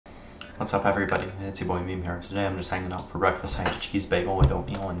What's up, everybody? It's your boy Meme here. Today I'm just hanging out for breakfast. I had a cheese bagel with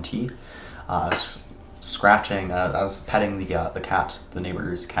oatmeal and tea. Scratching. I was petting the cat, the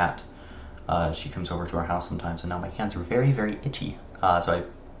neighbor's cat. She comes over to our house sometimes, and now my hands are very, very itchy. So I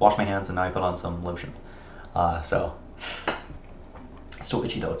wash my hands and now I put on some lotion. So it's still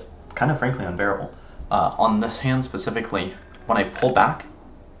itchy though. It's kind of frankly unbearable. On this hand specifically, when I pull back,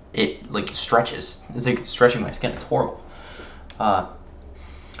 it like stretches. It's like stretching my skin. It's horrible.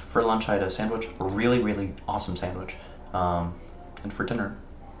 For lunch, I had a sandwich, a really, really awesome sandwich. And for dinner,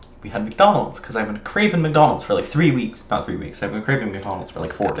 we had McDonald's, because I've been craving McDonald's for like 3 weeks. Not 3 weeks, I've been craving McDonald's for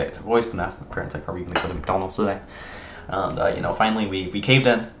like 4 days. I've always been asking my parents, like, are we going to go to McDonald's today? And, you know, finally we caved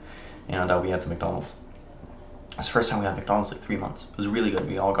in, and we had some McDonald's. It's the first time we had McDonald's in like 3 months. It was really good.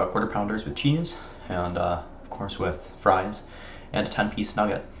 We all got quarter pounders with cheese, and of course with fries, and a 10-piece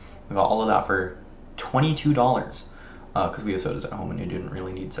nugget. We got all of that for $22. Because we have sodas at home and you didn't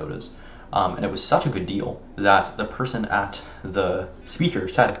really need sodas. And it was such a good deal that the person at the speaker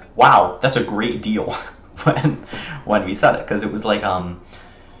said, wow, that's a great deal when we said it. Because it was like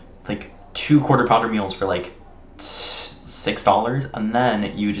 2 quarter pounder meals for like $6, and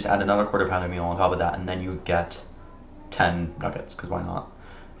then you just add another quarter pounder meal on top of that, and then you get 10 nuggets, because why not?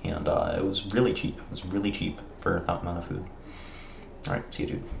 And it was really cheap. It was really cheap for that amount of food. Alright, see you,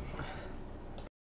 dude.